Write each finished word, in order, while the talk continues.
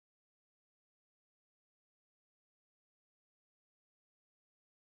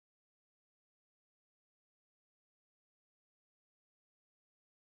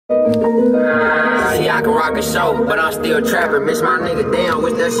See, I can rock a show, but I'm still trapping. Miss my nigga down,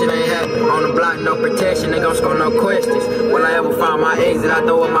 wish that shit ain't happen. On the block, no protection, they gon' score no questions. Will I ever find my exit? I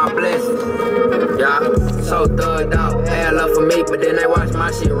throw in my blessings. Yeah, so thugged out. Had love for me, but then they watched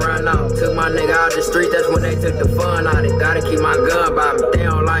my shit run out. Took my nigga out the street, that's when they took the fun out it. Gotta keep my gun by me. They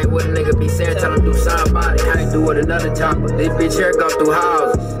don't like what a nigga be saying, tell them do something about it. Can't do with another chopper. This bitch here go through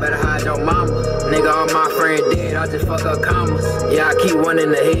houses. Better hide your mama. Nigga, all my friend dead, I just fuck up commas. Yeah, I keep one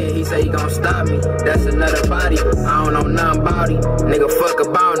in the head, he say he gon' stop me. That's another body, I don't know nothing about him. Nigga, fuck a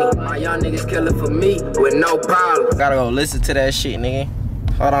bounty. My young niggas killing for me with no problem. Gotta go listen to that shit, nigga.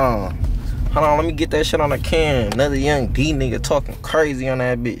 Hold on, let me get that shit on the cam. Another young D nigga talking crazy on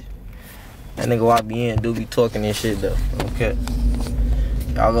that bitch. That nigga YBN do be talking this shit though. Okay.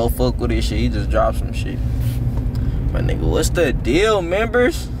 Y'all go fuck with this shit. He just dropped some shit. But nigga, what's the deal,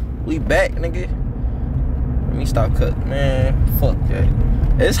 members? We back, nigga. Let me stop cutting, man. Fuck that.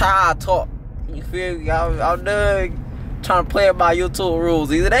 It's how I talk. You feel me? I'm done trying to play it by YouTube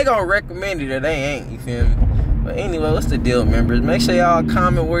rules. Either they gonna recommend it or they ain't. You feel me? But anyway, what's the deal, members? Make sure y'all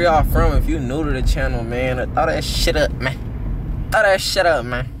comment where y'all from if you new to the channel, man. Throw that shit up, man. Throw that shit up,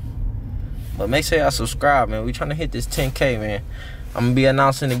 man. But make sure y'all subscribe, man. We trying to hit this 10K, man. I'm gonna be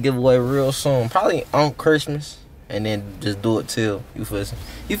announcing the giveaway real soon. Probably on Christmas. And then just do it till you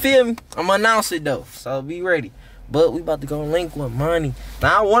feel me? I'm gonna announce it though, so be ready. But we about to go link with money.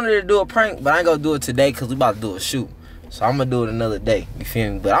 Now I wanted to do a prank, but I ain't gonna do it today because we about to do a shoot. So I'm gonna do it another day. You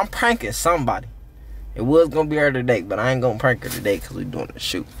feel me? But I'm pranking somebody. It was gonna be her today, but I ain't gonna prank her today because we doing the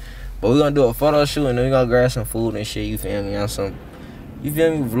shoot. But we gonna do a photo shoot and then we gonna grab some food and shit. You feel me? On some, you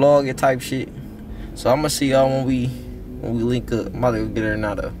feel me? Vlog type shit. So I'm gonna see y'all when we link up. I'm about to get her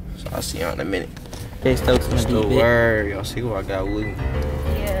now though. So I'll see y'all in a minute. Hey, Stokes, what's the word? Y'all see what I got with me?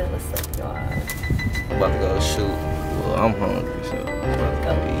 Yeah, what's up, y'all? I'm about to go shoot. Well, I'm hungry, so I'm about to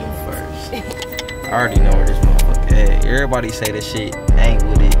go eat first. I already know where this motherfucker at. Everybody say that shit ain't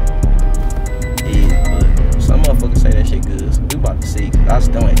what it is, but some motherfuckers say that shit good. So we about to see. I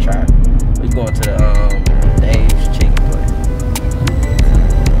still ain't tried. We going to the Dave's chicken place.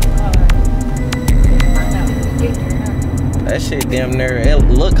 That shit damn near, it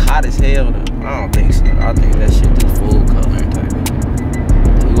look hot as hell though. I don't think so. I think that shit do full color and type.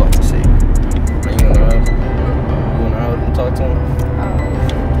 We about to see. You wanna hold him, talk to him?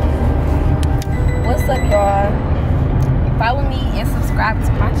 What's up, y'all? Follow me and subscribe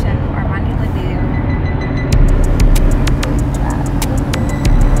to my channel, ArmaniLadale.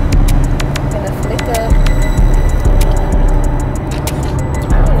 I'm gonna flick up.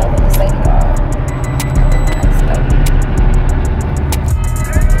 I don't know what to say, y'all.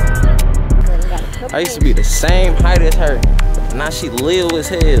 I used to be the same height as her. Now she little as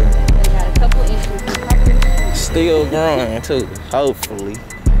hell. They got a couple inches. Still growing too, hopefully.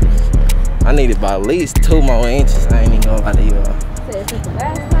 I need about at least 2 more inches. I ain't even gonna lie to y'all. Said since the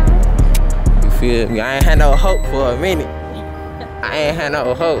last time. You feel me? I ain't had no hope for a minute. I ain't had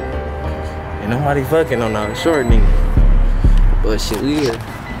no hope. Ain't nobody fucking on no short nigga. But shit, we here.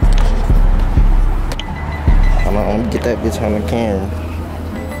 Hold on, let me get that bitch on the camera.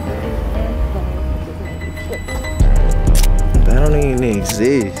 That don't even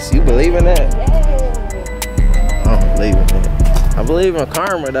exist. You believe in that? I don't believe in that. I believe in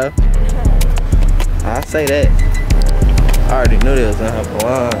karma though. I say that. I already knew they was gonna have a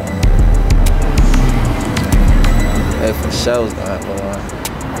line. They for sure was gonna have a line.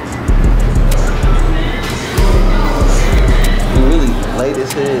 You really late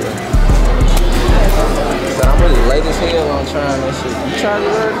as hell. So I'm really late as hell on trying this shit. You trying to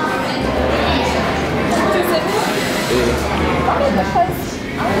work? Yeah.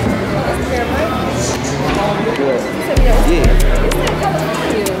 Yeah.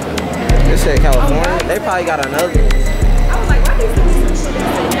 They said California. They probably got another one. I was like, why did they say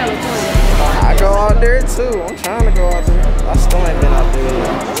California? I go out there too. I'm trying to go out there. I still ain't been out there.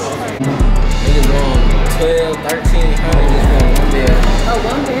 Niggas going 12, 1300 just for one bed. Oh,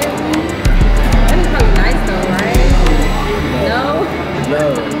 one bed? That's probably nice though, right? No? No.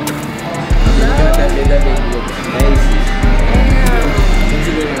 That bitch looks amazing. What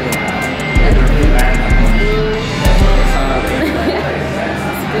you doing?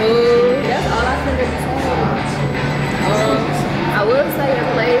 That's all I can do. I will say a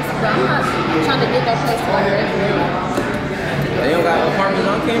place, but I'm not trying to get that place to like regular. They don't got apartments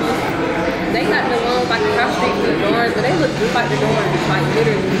on campus? They got the ones like across the street from the dorms, but they look just like the dorms, like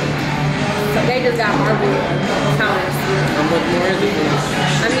literally. So they just got marble counters. How much more is it?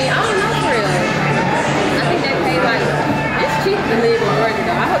 I mean, I don't know for real. I think they pay like, it's cheap to live in Georgia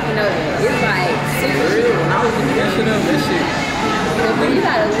though. I hope you know that. It's like super cheap. When I was in the rest of them, that shit. But you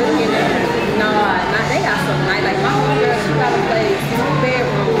gotta look in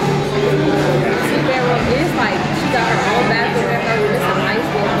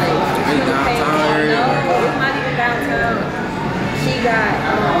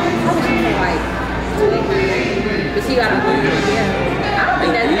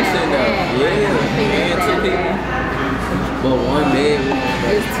But one bed.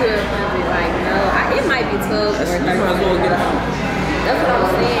 It's 1,200. Like, no, it might be 12 or 13. You might as well get out. That's what I'm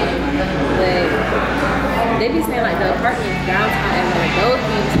saying. But they be saying like the apartments downtown Atlanta, those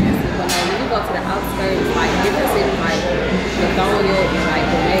be expensive. But like when you go to the outskirts, like different cities like Lithonia and like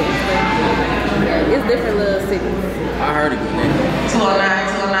the yeah, it's different little cities. I heard it. 209.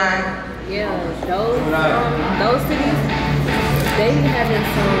 Yeah, those cities, they be having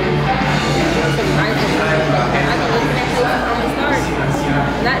some nice apartments. I can look at that. I'm gonna start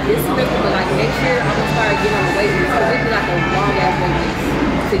not this semester, but like next year, I'm gonna start getting on the wait list. So it's like a long ass wait list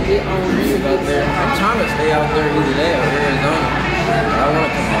to get on. I'm trying to stay out there either there or Arizona. I want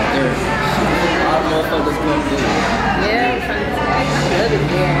to come out there. A lot of motherfuckers come through. Yeah, I'm trying to say, I love it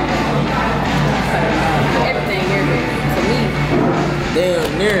there. Everything there to me. Damn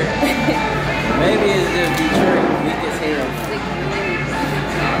near. Maybe it's just Detroit. Weak as hell.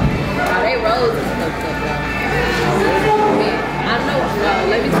 They roads is fucked up, though. Man, I know.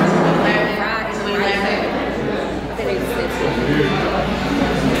 Let me tell you, ride in the right way. I think they said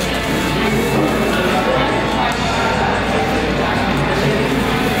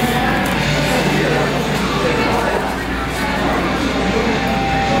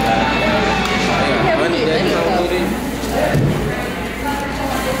Money that come with it.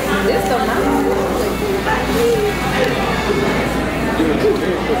 This so nice.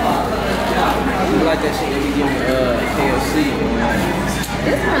 You like that shit that we give me KFC.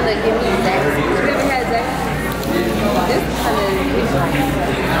 This kind of give me Zach. You ever had Zach? This kind of gives me.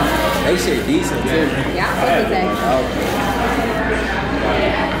 They shit decent too. Yeah, I fuck with Zach.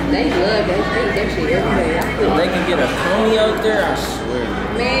 They love that shit every day. If they can get a pony out there, I swear.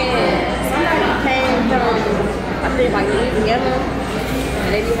 Man, somebody came from, I think like Louisiana,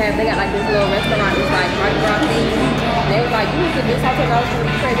 and they got like this little restaurant that's like right around me. They was like, you need to do something else from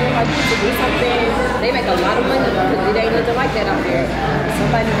Detroit. They were like, you need to do something. They make a lot of money because it ain't nothing like that out there.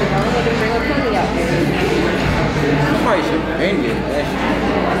 Somebody needs to know to bring a pony out there. Somebody should bring it.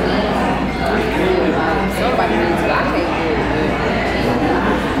 Somebody needs to. I can't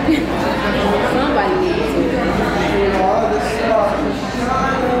do it. Somebody needs to.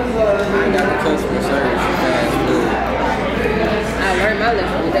 I got the customer service fast food. I learned my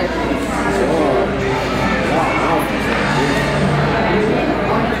lesson with that.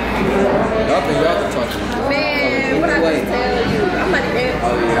 Y'all think y'all can talk to me? Man, what I can tell you, I'm not even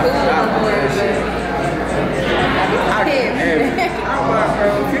food anymore, but I can't.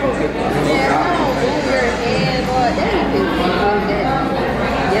 Yeah, I don't move your head, but that ain't been doing that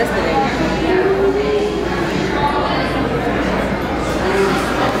yesterday.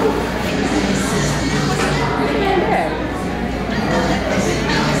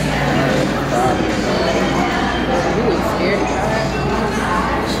 You was scared.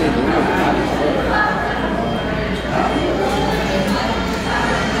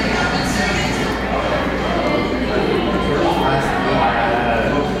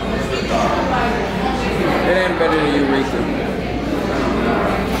 It ain't better than you, Rika.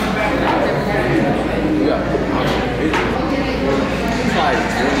 Yeah. It's like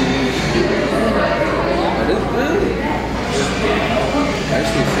 20 minutes. But it's good.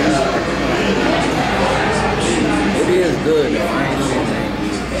 Actually, it is good though. I ain't saying that.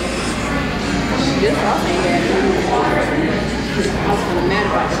 This sauce ain't bad. I was gonna mad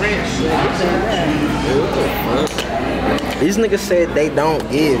about the ranch, but it's What the fuck? These niggas said they don't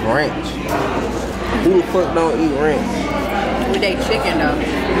give ranch. Who the fuck don't eat ranch? with they chicken though.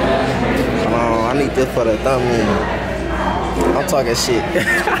 I need this for the thumbnail. I'm talking shit.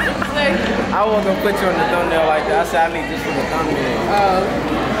 I wasn't gonna put you on the thumbnail like that. I said I need this for the thumbnail.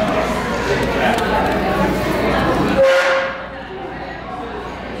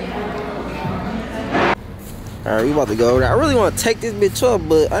 Alright, we about to go over there. I really want to take this bitch up,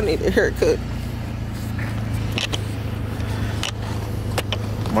 but I need a haircut.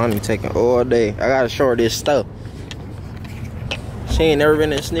 Mommy taking all day. I gotta show her this stuff. She ain't never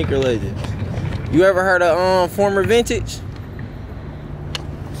been in sneaker legends. You ever heard of Former Vintage?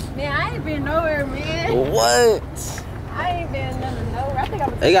 Man, I ain't been nowhere, man. What? I ain't been nowhere. I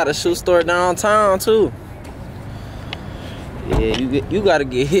think They got a shoe store downtown too. Yeah, you gotta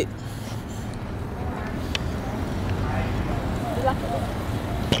get hit.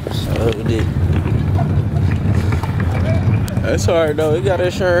 So did. That's hard though. We got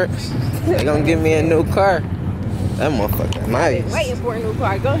insurance. They gonna give me a new car. That motherfucker nice. waiting for a new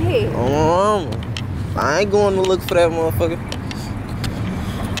car. Go ahead. Oh, I ain't going to look for that motherfucker.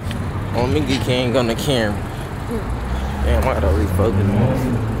 Oh, me get ain't gonna camera. Damn, I gotta refocus.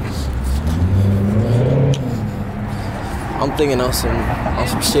 I'm thinking on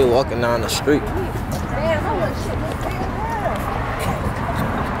some shit walking down the street. Man, I want shit.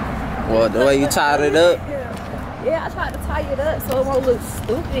 Well, the way you tied it up? Yeah, I tried to tie it up so it won't look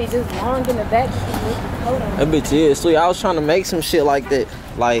stupid, just long in the back. That bitch is sweet. I was trying to make some shit like that.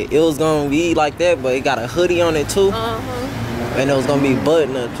 Like, it was gonna be like that, but it got a hoodie on it too. And it was gonna be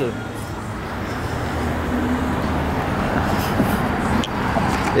button up too.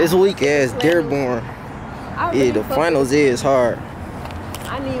 This week ass Dearborn. Yeah, the finals is hard.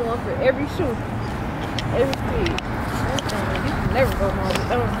 I need one for every shoe. Every speed. You can never go wrong with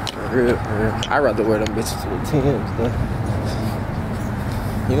them. Real. I'd rather wear them bitches with Timbs though.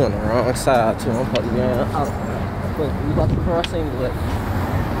 You on the wrong side too. I'm supposed to be on. Look, you about to cross singlet.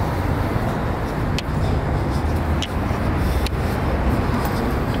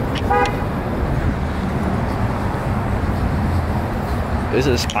 This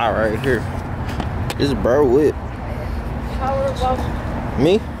is a spot right here. This is bro whip. Power walk.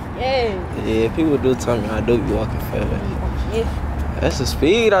 Me? Yeah. Yeah, people do tell me I do be walking fast. Yeah. That's the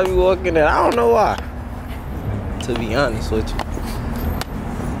speed I be walking at. I don't know why. To be honest with you.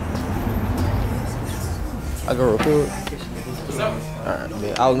 I can record. What's up? Alright,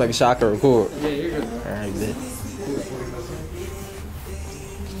 man. I was making sure I could record. Yeah, you're good. Alright, bet.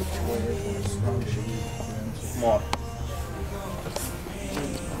 More.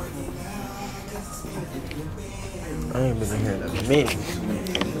 I ain't been in here in a minute.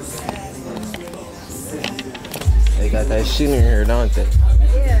 They got that shit in here, don't they?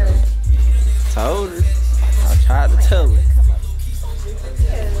 Yeah. Told her. I tried to tell her.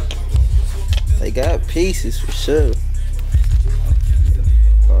 They got pieces for sure.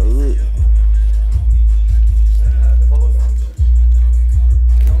 Oh, look.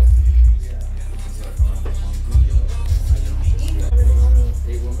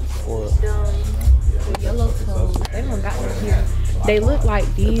 The yellow toes, they don't got them here. They look like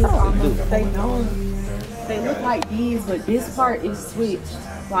these almost. They know. They look like these, but this part is switched.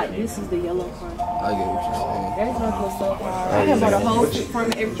 Like this is the yellow part. I get what you're saying. Everything was so hard. I had bought a whole shit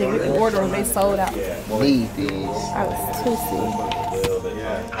from everything with the order and they sold out. Need these. I was too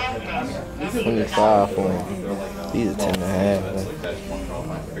sick. 25 for them. These are 10 and a half.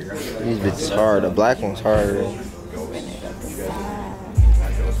 These bitches hard. The black one's harder.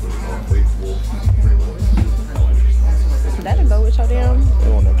 That'll go with your damn. They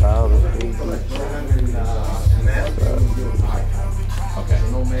want a powder. These are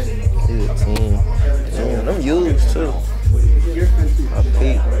 10. Damn, them used too. I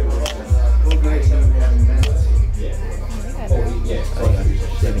peep.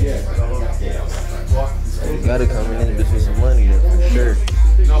 You gotta come in this bitch with some money though, for sure.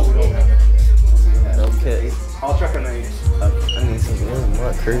 Okay. I'll check on these. I need some in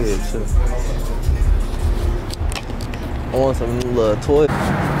my crib too. I want some new little toys.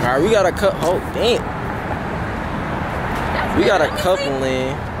 Alright, we got a cup. Oh, damn. We got a couple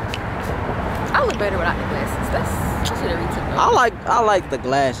in. I look better without the glasses. That's should have retook those. I like the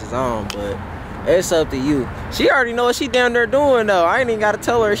glasses on, but it's up to you. She already know what she down there doing though. I ain't even gotta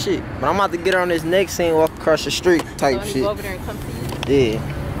tell her shit. But I'm about to get her on this next scene, walk across the street type shit. Go over there and come to you. Yeah.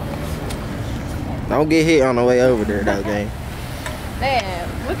 Don't get hit on the way over there though, gang.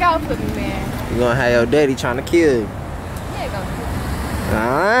 Man, look out for me, man. You gonna have your daddy trying to kill you. He ain't gonna kill you. I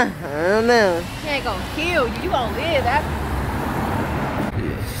don't know. He ain't gonna kill you. You gonna live that.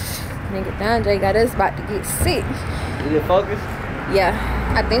 Nigga Donjay got us about to get sick. Is it focused? Yeah,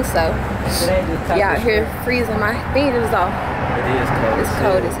 I think so. Yeah, out here freezing my fingers off. It is cold. It's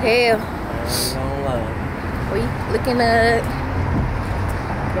cold as hell. Don't lie. We looking up.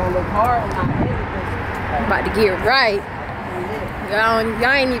 Gonna look hard on my About to get right. Y'all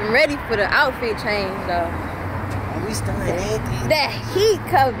ain't even ready for the outfit change though. We still ain't That heat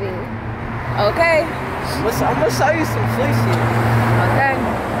coming. Okay? I'm gonna show you some fleece shit. Okay.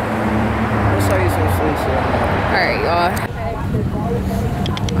 I'm gonna show you some fleece shit. Alright, y'all.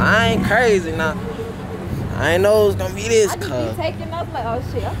 I ain't crazy now. I ain't know it was gonna be this I just cold. be taking up like, oh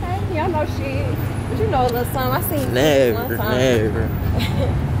shit, okay, y'all know shit. But you know a little something. I seen Never, one time. never.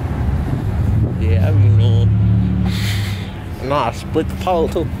 Yeah, I be knowing. Nah, I split the pole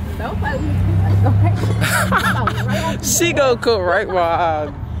too. Don't play with me. She gon' cook right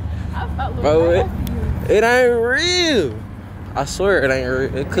by bro, it ain't real. I swear it ain't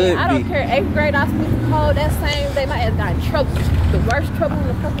real. It could I don't care. 8th grade, I split the pole that same day. My ass got in trouble. The worst trouble in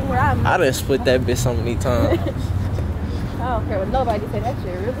the fucking where I'm. I done split that bitch so many times. I don't care what nobody say. That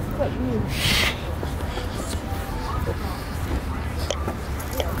shit really split me.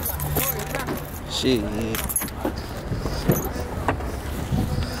 Shit.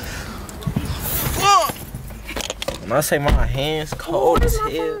 When I say my hands cold as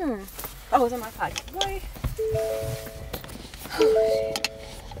hell. Oh, it's in my pocket. Boy.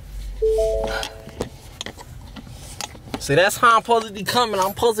 See, that's how I'm supposed to be coming. I'm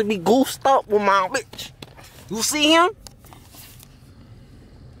supposed to be goofed up with my bitch. You see him?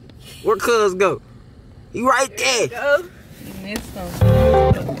 Where cuz go? He right there. Go. You missed him.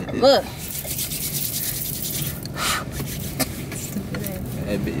 Look.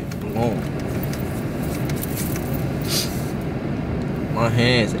 That bitch blown. My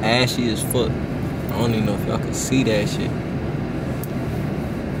hands ashy as fuck. I don't even know if y'all can see that shit.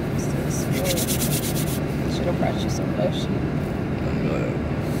 Should have brought you some lotion.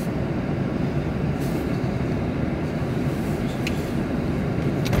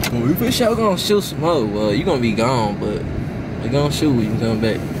 Well, we for sure gonna shoot some more. Well, you gonna be gone, but we gonna shoot when you come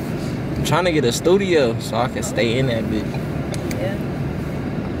back. I'm trying to get a studio so I can stay in that bitch. Yeah.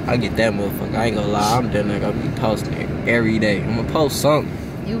 I get that motherfucker. I ain't gonna lie, I'm done. Gonna be posting every day. I'm gonna post something.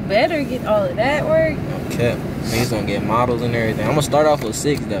 You better get all of that work. Okay. Niggas gonna get models and everything. I'm gonna start off with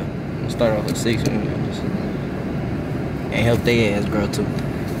 6 though. I'm gonna start off with 6 and help their ass grow too.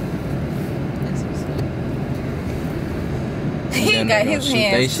 That's what's up. He got his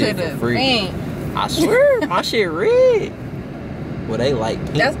hands to the ring. I swear, my shit red. Well, they like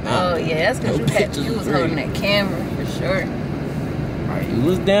pink. That's now. oh yeah, that's because you was holding that camera for sure. Right, you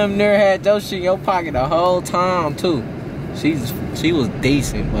was damn near had your shit in your pocket the whole time too. She was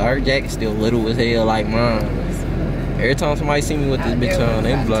decent, but her jacket still little as hell like mine. Every time somebody see me with this bitch on,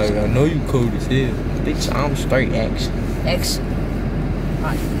 they be like, I know you cold as hell. Bitch, I'm straight action. Action.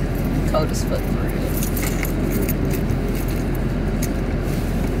 Like, cold as fuck for real.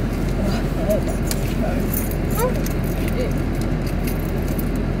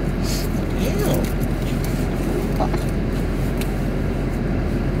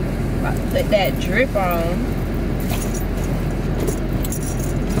 About to put that drip on.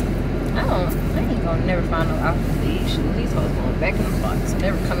 I ain't gonna never find no outfit for these shoes. These hoes going back in the box,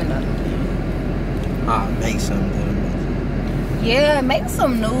 never coming out again. I'll make something. Yeah, make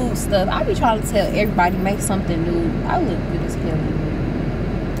some nude stuff. I be trying to tell everybody make something nude. I look good as hell.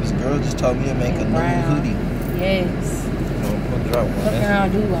 This girl just told me to make a nude hoodie. Yes. I'll drop one. Look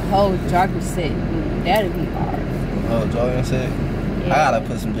around, do a whole jogger set. That'd be hard. Oh, jogger set? Yeah. I gotta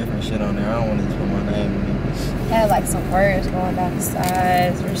put some different shit on there. I don't want to just put my name in it. Have like some words going down the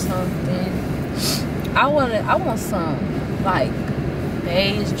sides or something. I want some like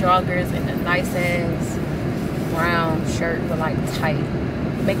beige joggers and a nice ass brown shirt with like tight,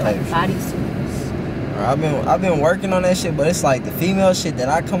 make like bodysuits. I've been working on that shit, but it's like the female shit that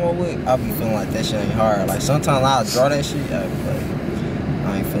I come up with, I be feeling like that shit ain't hard. Like sometimes I'll draw that shit, I be like,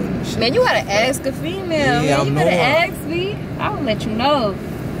 I ain't feeling this shit. Man, you gotta ask a female. Yeah, man. You better ask me. I will let you know.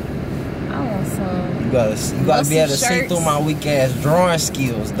 I want some. You gotta be able to see through my weak ass drawing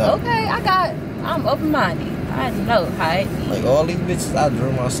skills though. Okay, I'm open minded. I know how it be. Like all these bitches, I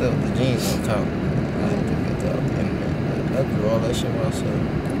drew myself the jeans one time. I had to get that off the internet. I drew all that shit myself.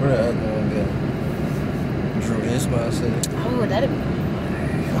 Where the other one go? Drew this myself. Oh, that'd be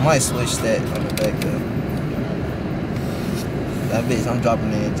hard. I might switch that on the back though. That bitch, I'm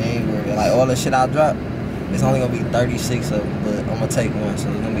dropping it in January. Like all the shit I drop, it's only gonna be 36 of them, but I'm gonna take one,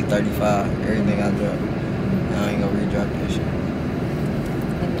 so it's gonna be 35. Everything I drop, and I ain't gonna re-drop that shit.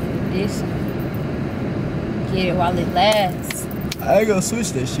 This, get it while it lasts. I ain't gonna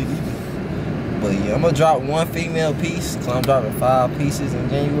switch that shit either. But yeah, I'm gonna drop one female piece, cause I'm dropping 5 pieces in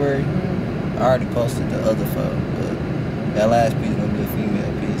January. I already posted the other 5, but that last piece is gonna be a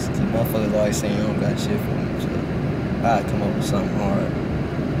female piece. Cause motherfuckers always saying I don't got shit for them, so I gotta come up with something hard.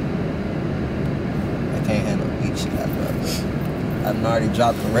 I can't handle weak shit I dropped. I done already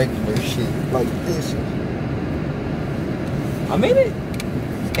dropped the regular shit like this. I mean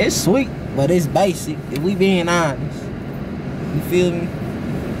it's sweet, but it's basic. If we being honest, you feel me?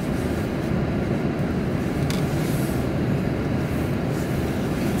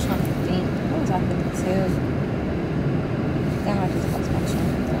 I'm trying to think. What was I going to tell you? Damn, I just lost my train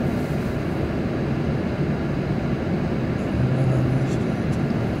of thought.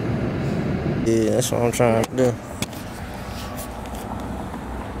 Yeah, that's what I'm trying to do.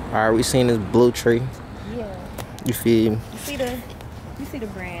 Alright, we seen this blue tree. Yeah. You feel me? You see the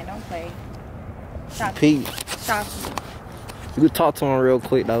brand, don't play. Shop Pete. Shop. You could talk to him real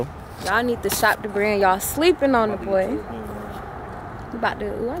quick though. Y'all need to shop the brand. Y'all sleeping on the boy. You about to,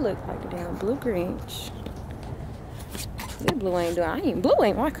 ooh, I look like the damn blue Grinch. This blue ain't doing, blue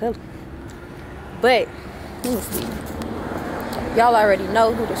ain't my color. But, let me see. Y'all already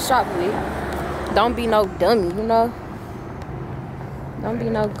know who to shop with. Don't be no dummy, you know? Don't be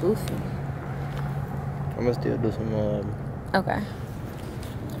no goofy. I'm gonna still do some Okay.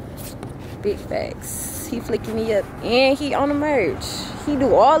 Big facts. He flicking me up and he on the merch. He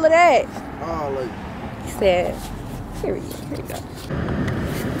do all of that. Oh, look. He said, here we go.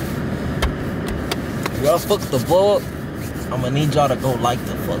 Y'all fuck the vlog. I'ma need y'all to go like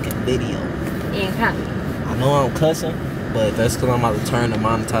the fucking video. And comment. I know I'm cussing, but that's because I'm about to turn the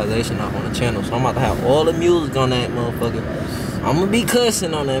monetization off on the channel. So I'm about to have all the music on that motherfucker. I'm gonna be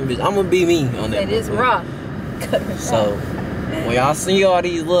cussing on that bitch. I'm gonna be me on that. It is raw. So when y'all see all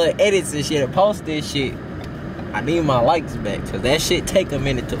these little edits and shit and post this shit, I need my likes back, cause that shit take a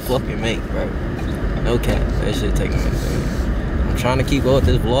minute to fucking make, bro. No cap, that shit take a minute to make. I'm trying to keep up with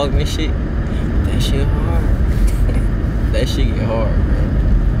this Vlogmas shit. That shit hard. That shit get hard, bro.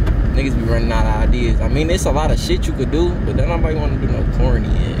 Niggas be running out of ideas. I mean, it's a lot of shit you could do, but then nobody want to do no corny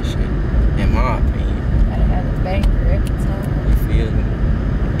ass shit, in my opinion. Gotta have a banger every time. You feel me?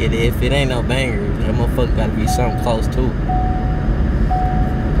 If it ain't no banger, that motherfucker gotta be something close to it.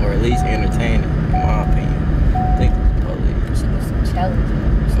 Or at least entertaining, in my opinion. I think it's police. You should do some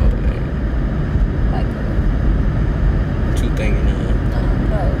challenges. So, man, Like, what you thinking of?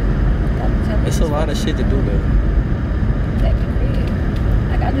 no. It's a lot of shit to do, though. That can be.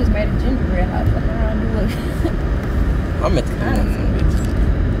 Like, I just made a gingerbread house. Fuck around and do it. I'm at the one of them bitches.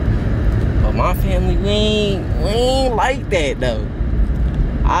 But my family, we ain't like that, though.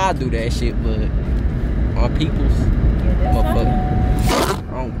 I do that shit, but my peoples, motherfucker.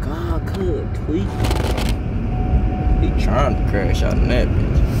 Oh God, could tweet. He trying to crash out in that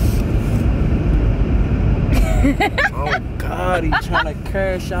bitch. Oh God, he trying to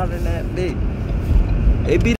crash out in that bitch. It be